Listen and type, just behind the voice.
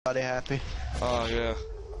bloody happy. Oh yeah.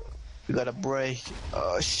 We got a break.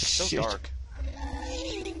 Oh shit. It's so dark.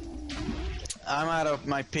 I'm out of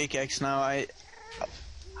my pickaxe now. I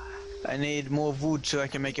need more wood so I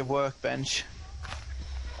can make a workbench.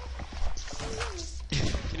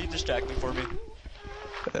 Can you distract me for me?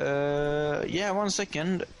 Yeah, 1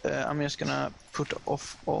 second. I'm just gonna put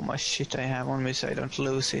off all my shit I have on me so I don't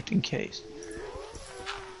lose it in case.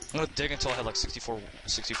 I'm gonna dig until I have like 64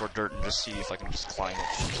 dirt and just see if I can just climb up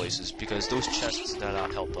places, because those chests do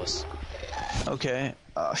not help us. Okay.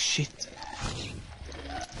 Oh shit.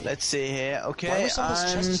 Let's see here. Okay,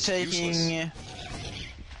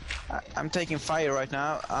 I'm taking fire right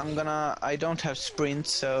now. I don't have sprint,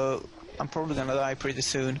 so I'm probably gonna die pretty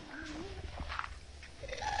soon.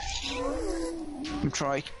 I'm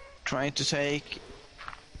trying to take.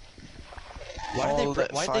 Why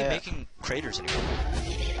are they making craters anymore?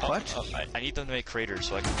 What? I need them to make craters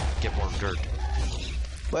so I can get more dirt.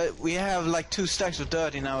 But we have like 2 stacks of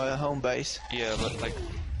dirt in our home base. Yeah, but like,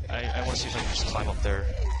 I want to see if I can just climb up there.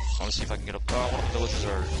 I want to see if I can get up. One of the villagers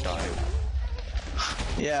are dying.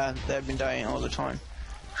 Yeah, they've been dying all the time.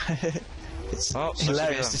 It's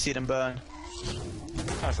hilarious to see them burn.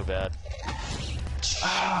 I feel bad.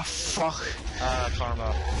 Ah, fuck.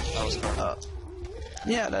 Karma. That was karma.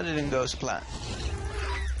 Yeah, that didn't go as planned.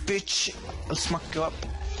 Bitch, I'll smack you up.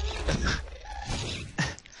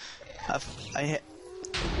 I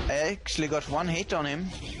actually got 1 hit on him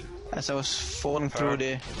as I was falling through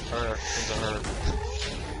the... Her.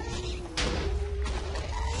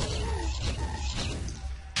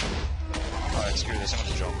 Alright, screw this, I'm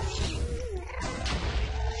gonna jump.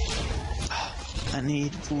 I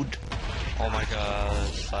need food. Oh my god,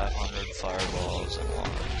 500 fireballs at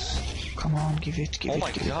once. Come on, give it. Oh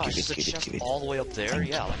my gosh, there's a chest all the way up there?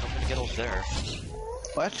 Yeah, like I'm gonna get up there.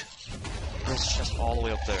 What? There's a chest all the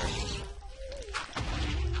way up there.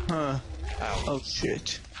 Huh. Ow. Oh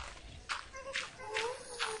shit.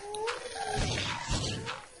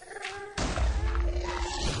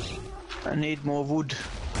 I need more wood.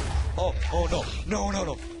 Oh no.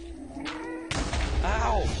 No.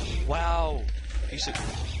 Ow! Wow. You said...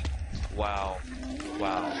 Wow.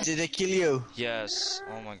 Did they kill you? Yes.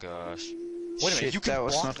 Oh my gosh. Wait a minute, Shit, you can that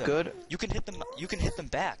was block not them. good. You can hit them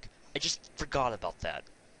back. I just forgot about that.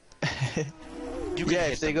 Yeah,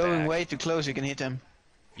 if they're going way too close, you can hit them.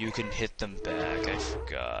 You can hit them back, I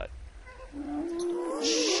forgot.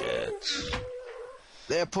 Shit.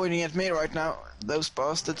 They're pointing at me right now, those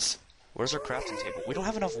bastards. Where's our crafting table? We don't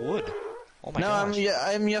have enough wood. Oh my gosh. No,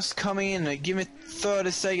 I'm just coming in. Give me 30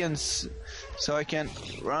 seconds so I can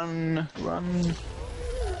run.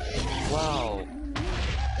 Wow.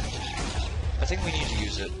 I think we need to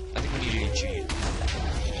use it. I think we need to cheat.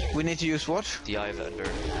 We need to use what? The Eye of Ender.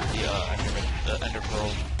 The Ender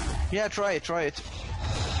Pearl. Yeah, try it.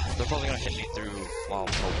 They're probably gonna hit me through while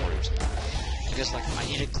I'm teleporting. I guess like I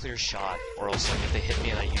need a clear shot, or else like if they hit me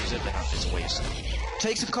and I use it, then it's a waste.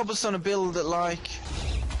 Take some cobblestone and build it like...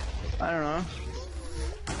 I don't know.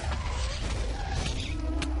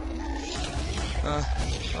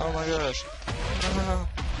 Oh my gosh. No.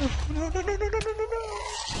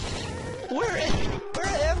 Where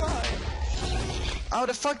am I? How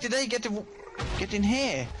the fuck did they get in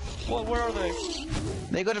here? What? Where are they?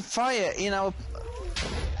 They got a fire in our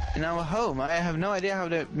home. I have no idea how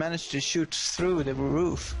they managed to shoot through the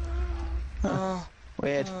roof.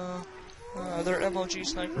 Weird. They're MOG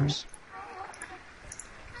snipers.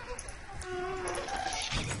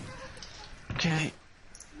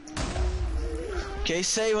 Okay,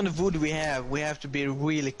 save on the wood we have. We have to be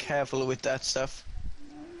really careful with that stuff.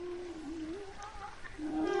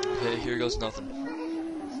 Okay, here goes nothing.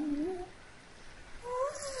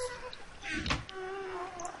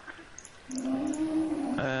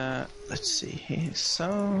 Let's see here.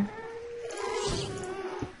 So...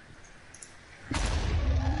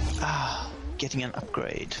 getting an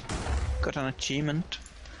upgrade. Got an achievement.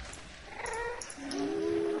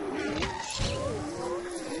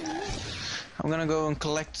 I'm gonna go and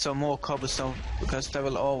collect some more cobblestone because they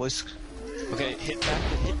will always... Okay, hit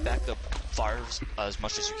back the fires as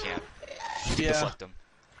much as you can. You can deflect them.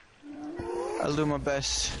 I'll do my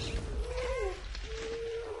best.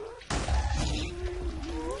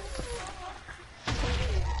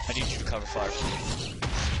 I need you to cover fire for me.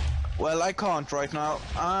 Well, I can't right now.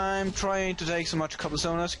 I'm trying to take so much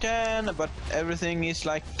cobblestone as I can, but everything is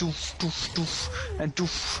like doof, doof, doof, and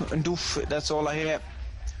doof, and doof. That's all I hear.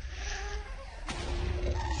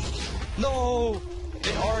 No!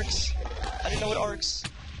 It arcs! I didn't know it arcs.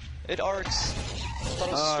 It arcs. I thought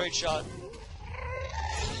it was a straight shot.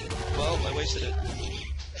 Well, I wasted it.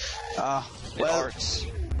 Well, arcs.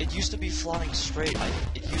 It used to be flying straight.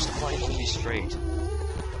 It used to fly only straight.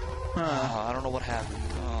 Huh. I don't know what happened.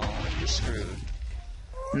 Oh, you're screwed.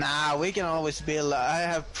 Nah, we can always build.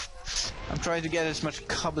 I'm trying to get as much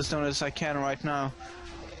cobblestone as I can right now.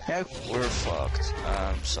 Yeah. We're fucked.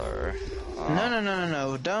 I'm sorry.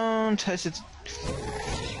 No. Don't hesitate.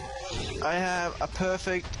 I have a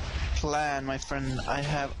perfect plan, my friend. I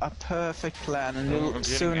have a perfect plan, and you'll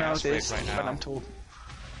soon notice right when I'm talking.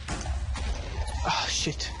 Oh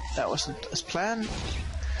shit! That wasn't as planned.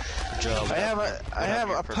 Good job. I have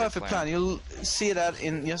a perfect plan. You'll see that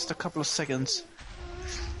in just a couple of seconds.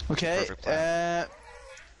 Okay.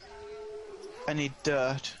 I need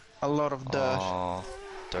dirt. A lot of dirt. Oh,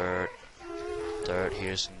 dirt. Dirt.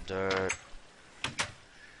 Here's some dirt.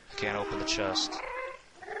 Can't open the chest.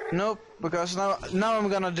 Nope, because now I'm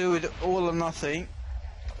gonna do it all or nothing.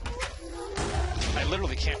 I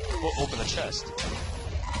literally can't open the chest.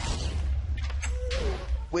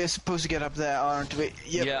 We're supposed to get up there, aren't we?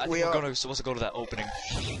 Yep, yeah, I think we're supposed to go to that opening.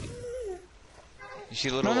 You see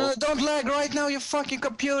the little... No, don't lag right now, you fucking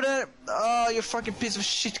computer! Oh, you fucking piece of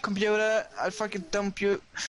shit computer! I'll fucking dump you.